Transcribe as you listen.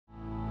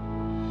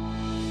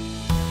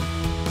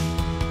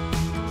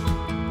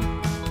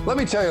Let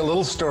me tell you a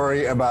little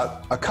story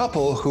about a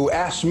couple who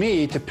asked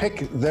me to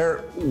pick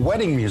their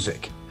wedding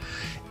music.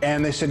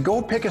 And they said,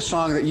 go pick a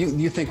song that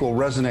you think will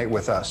resonate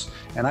with us.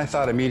 And I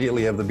thought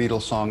immediately of the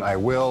Beatles song, I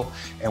Will.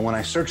 And when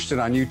I searched it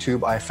on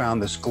YouTube, I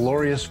found this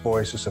glorious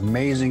voice, this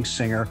amazing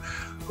singer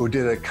who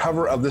did a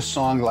cover of this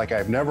song like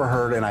I've never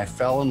heard, and I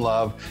fell in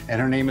love. And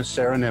her name is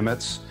Sara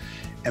Niemietz.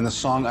 And the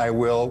song, I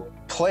Will,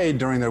 played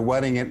during their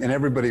wedding, and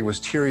everybody was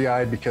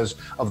teary-eyed because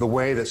of the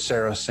way that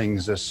Sara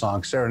sings this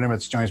song. Sara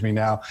Niemietz joins me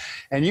now.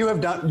 And you've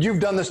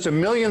done this to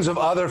millions of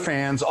other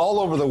fans all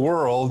over the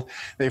world.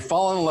 They've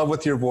fallen in love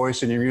with your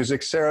voice and your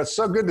music. Sara, it's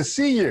so good to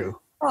see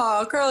you.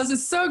 Oh, Carlos,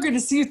 it's so good to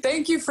see you.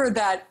 Thank you for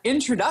that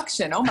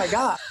introduction. Oh my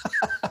God.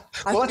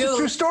 Well, that's a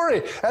true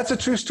story. That's a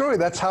true story.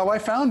 That's how I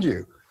found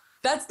you.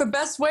 That's the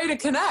best way to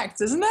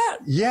connect, isn't it?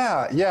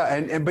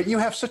 Yeah. But you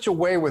have such a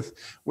way with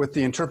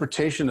the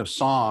interpretation of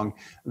song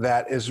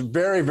that is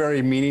very,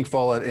 very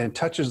meaningful and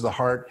touches the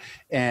heart.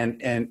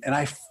 And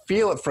I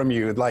feel it from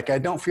you. Like I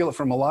don't feel it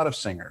from a lot of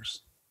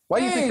singers. Why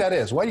do you think that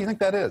is? Why do you think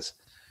that is?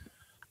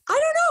 I don't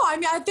know. I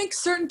mean, I think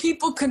certain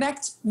people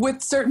connect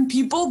with certain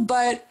people,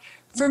 but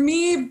for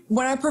me,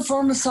 when I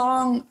perform a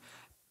song,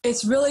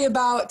 it's really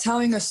about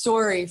telling a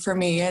story for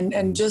me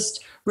and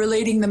just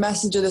relating the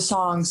message of the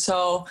song.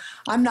 So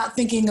I'm not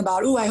thinking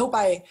about, I hope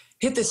I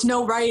hit this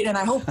note right, and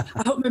I hope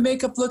my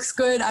makeup looks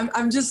good.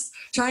 I'm just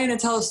trying to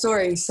tell a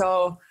story.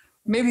 So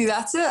maybe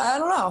that's it. I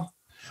don't know.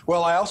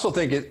 Well, I also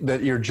think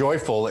that you're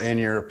joyful in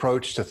your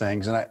approach to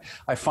things, and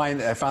I found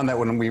that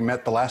when we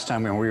met the last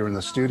time when we were in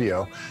the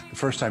studio, the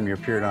first time you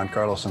appeared on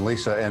Carlos and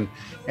Lisa,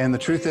 and the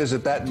truth is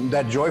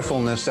that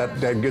joyfulness, that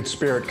good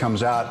spirit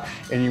comes out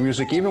in your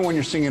music, even when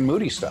you're singing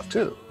moody stuff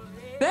too.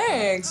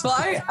 Thanks. Well,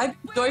 I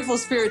joyful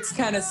spirits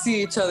kind of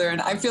see each other, and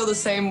I feel the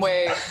same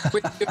way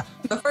with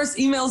the first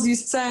emails you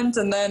sent,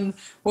 and then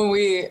when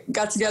we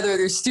got together at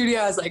your studio,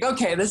 I was like,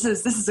 okay, this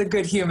is a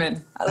good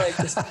human. I like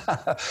this.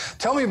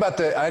 Tell me about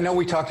I know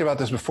we talked about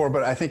this before,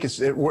 but I think it's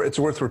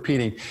worth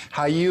repeating,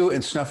 how you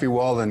and Snuffy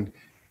Walden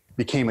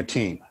became a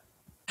team.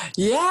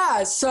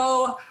 Yeah,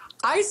 so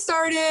I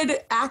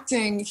started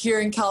acting here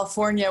in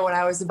California when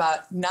I was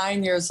about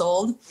 9 years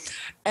old,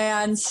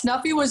 and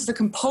Snuffy was the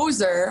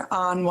composer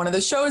on one of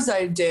the shows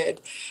I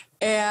did.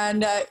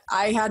 And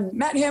I hadn't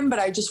met him, but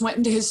I just went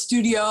into his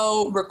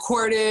studio,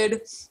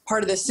 recorded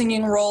part of the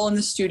singing role in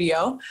the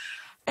studio.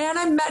 And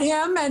I met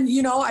him, and,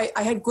 I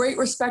had great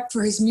respect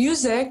for his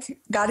music,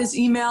 got his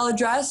email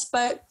address,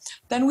 but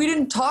then we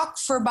didn't talk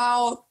for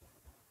about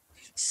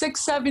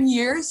 6-7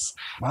 years.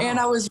 Wow. And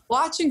I was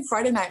watching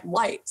Friday Night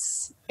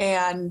Lights,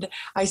 and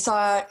I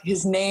saw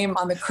his name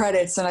on the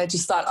credits, and I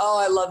just thought,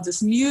 I love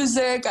this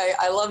music.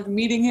 I loved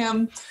meeting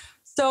him.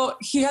 So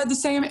he had the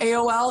same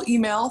AOL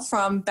email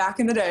from back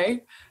in the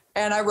day,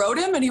 and I wrote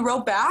him, and he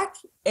wrote back,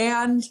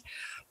 and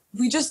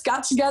we just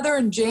got together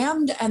and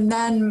jammed, and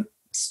then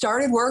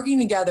started working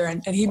together,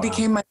 and he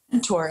became my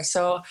mentor.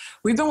 So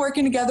we've been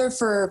working together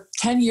for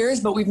 10 years,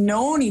 but we've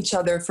known each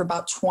other for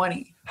about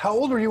 20. How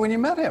old were you when you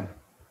met him?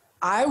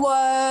 I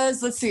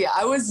was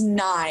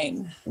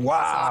 9.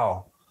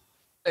 Wow.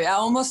 So, yeah,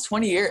 almost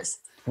 20 years.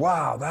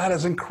 Wow, that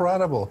is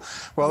incredible.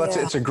 Well,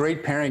 it's a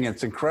great pairing.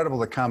 It's incredible,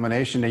 the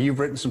combination. Now, you've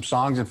written some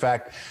songs. In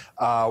fact,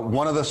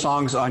 one of the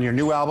songs on your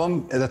new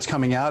album that's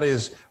coming out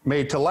is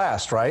Made to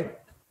Last, right?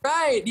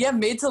 Right. Yeah,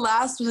 Made to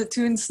Last was a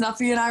tune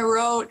Snuffy and I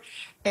wrote,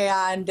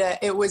 and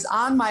it was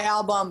on my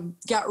album,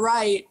 Get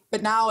Right,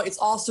 but now it's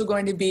also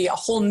going to be a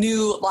whole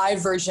new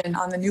live version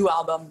on the new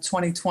album,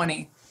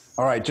 2020.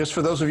 All right, just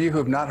for those of you who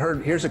have not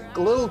heard, here's a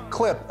little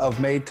clip of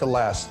Made to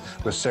Last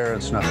with Sara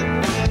and Snuffy.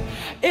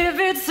 If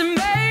it's made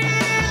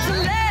to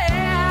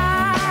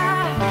last,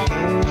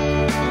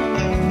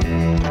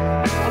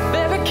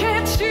 baby,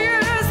 can't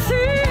you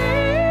see?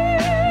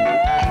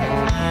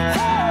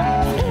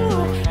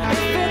 Oh,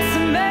 if it's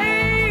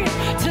made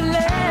to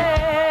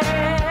last,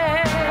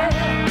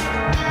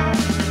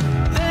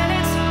 then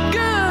it's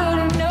good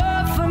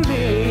enough for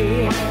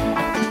me.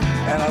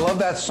 And I love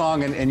that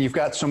song, and you've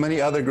got so many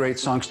other great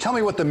songs. Tell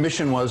me what the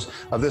mission was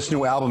of this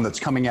new album that's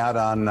coming out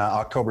on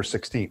October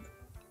 16th.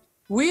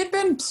 We had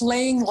been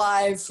playing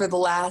live for the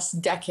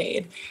last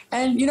decade,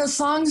 and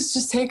songs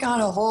just take on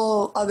a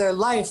whole other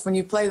life when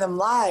you play them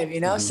live,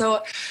 Mm-hmm.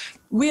 So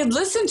we had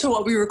listened to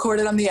what we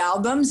recorded on the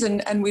albums,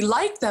 and we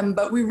liked them,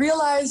 but we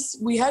realized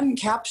we hadn't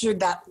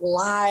captured that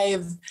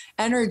live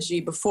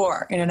energy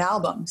before in an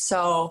album.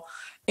 So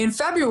in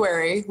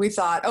February, we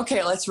thought,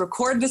 okay, let's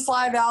record this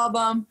live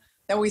album.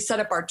 Then we set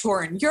up our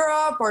tour in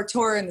Europe, our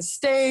tour in the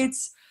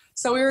States.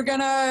 So we were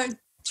gonna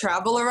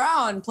travel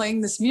around playing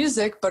this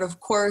music, but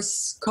of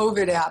course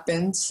COVID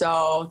happened,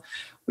 so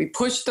we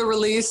pushed the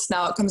release.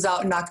 Now it comes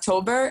out in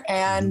October.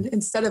 And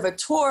instead of a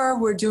tour,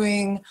 we're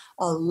doing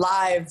a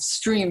live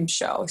stream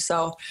show.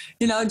 So,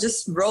 you know,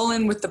 just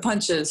rolling with the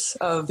punches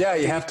of. Yeah,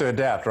 you have to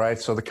adapt, right?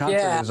 So the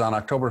concert is on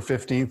October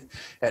 15th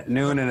at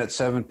noon and at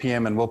 7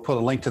 p.m. And we'll put a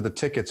link to the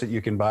tickets that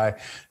you can buy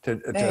to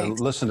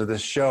listen to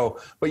this show.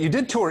 But you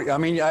did tour. I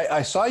mean,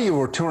 I saw you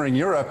were touring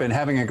Europe and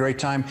having a great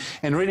time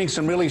and reading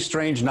some really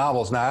strange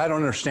novels. Now, I don't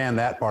understand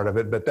that part of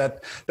it, but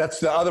that's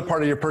the other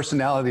part of your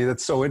personality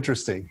that's so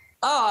interesting.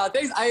 Oh,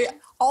 thanks. I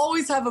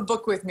always have a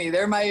book with me.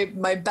 They're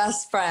my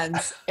best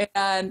friends.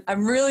 And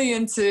I'm really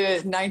into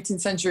 19th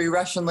century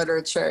Russian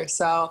literature.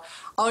 So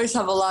I always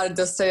have a lot of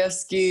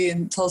Dostoevsky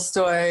and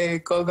Tolstoy,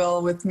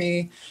 Gogol with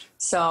me.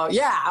 So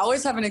yeah, I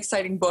always have an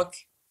exciting book.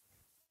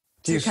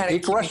 Do you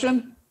speak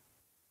Russian?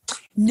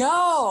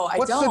 No, I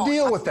don't. What's the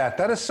deal with that?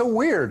 That is so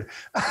weird.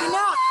 You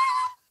know,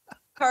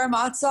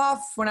 Karamazov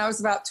when I was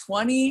about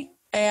 20,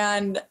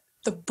 and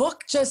the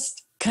book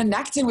just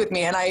connected with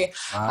me. And I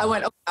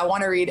went, okay, I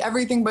want to read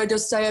everything by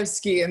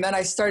Dostoevsky. And then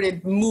I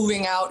started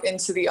moving out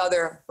into the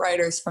other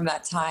writers from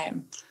that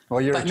time.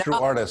 Well, you're a true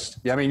artist.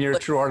 Yeah, I mean, you're a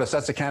true artist.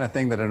 That's the kind of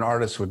thing that an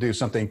artist would do,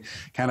 something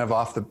kind of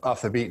off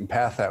the beaten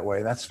path that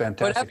way. That's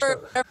fantastic.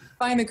 Whatever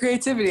find the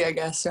creativity, I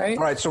guess, right?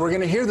 All right, so we're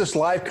going to hear this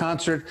live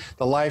concert,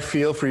 the live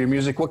feel for your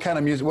music. What kind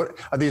of music? What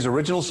are these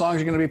original songs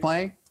you're going to be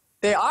playing?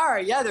 They are,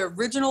 yeah. They're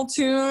original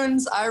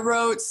tunes I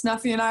wrote,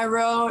 Snuffy and I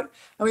wrote,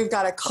 and we've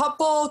got a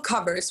couple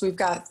covers. We've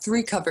got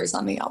 3 covers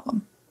on the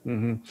album.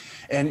 Mm-hmm.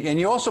 And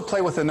you also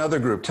play with another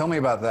group. Tell me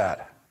about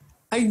that.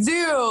 I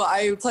do.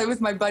 I play with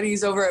my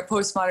buddies over at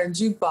Postmodern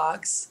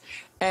Jukebox,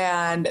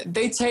 and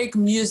they take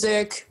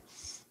music,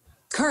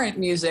 current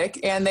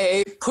music, and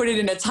they put it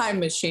in a time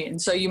machine.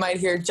 So you might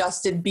hear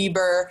Justin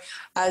Bieber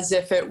as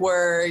if it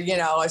were, you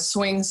know, a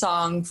swing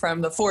song from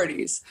the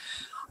 40s.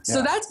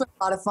 So that's been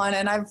a lot of fun,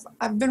 and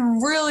I've been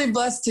really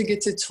blessed to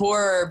get to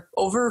tour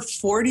over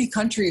 40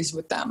 countries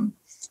with them.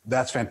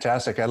 That's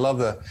fantastic. I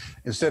love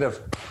instead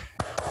of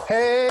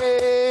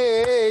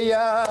hey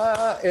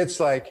ya, it's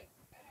like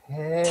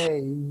hey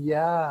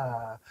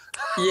ya.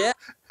 Yeah,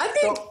 I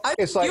think so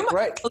it's like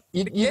right.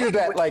 You do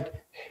that like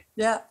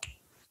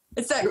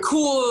it's that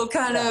cool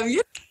kind of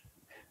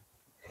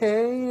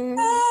hey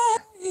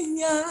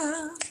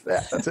yeah.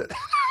 That's it.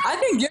 I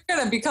think you're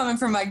gonna be coming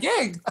for my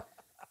gig.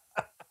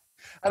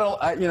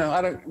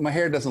 My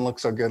hair doesn't look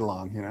so good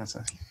long, you know.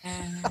 So.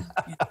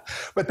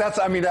 But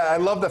I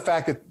love the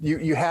fact that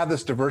you have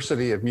this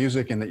diversity of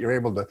music and that you're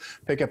able to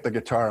pick up the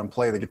guitar and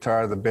play the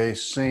guitar, the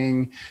bass,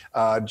 sing,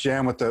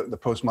 jam with the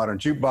Postmodern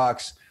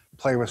Jukebox,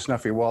 play with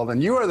Snuffy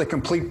Walden. You are the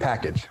complete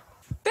package.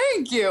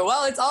 Thank you.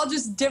 Well, it's all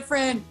just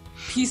different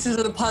pieces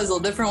of the puzzle,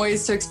 different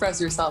ways to express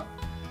yourself.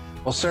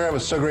 Well, Sara, it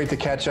was so great to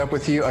catch up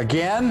with you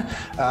again.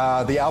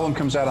 The album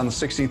comes out on the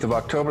 16th of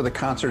October. The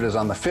concert is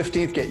on the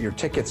 15th. Get your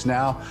tickets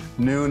now,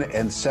 noon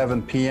and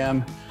 7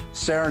 p.m.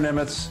 Sara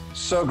Niemietz,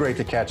 so great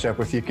to catch up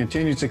with you.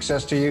 Continued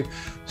success to you.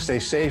 Stay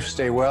safe,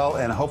 stay well,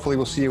 and hopefully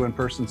we'll see you in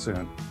person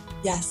soon.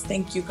 Yes,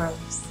 thank you,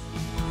 Carlos.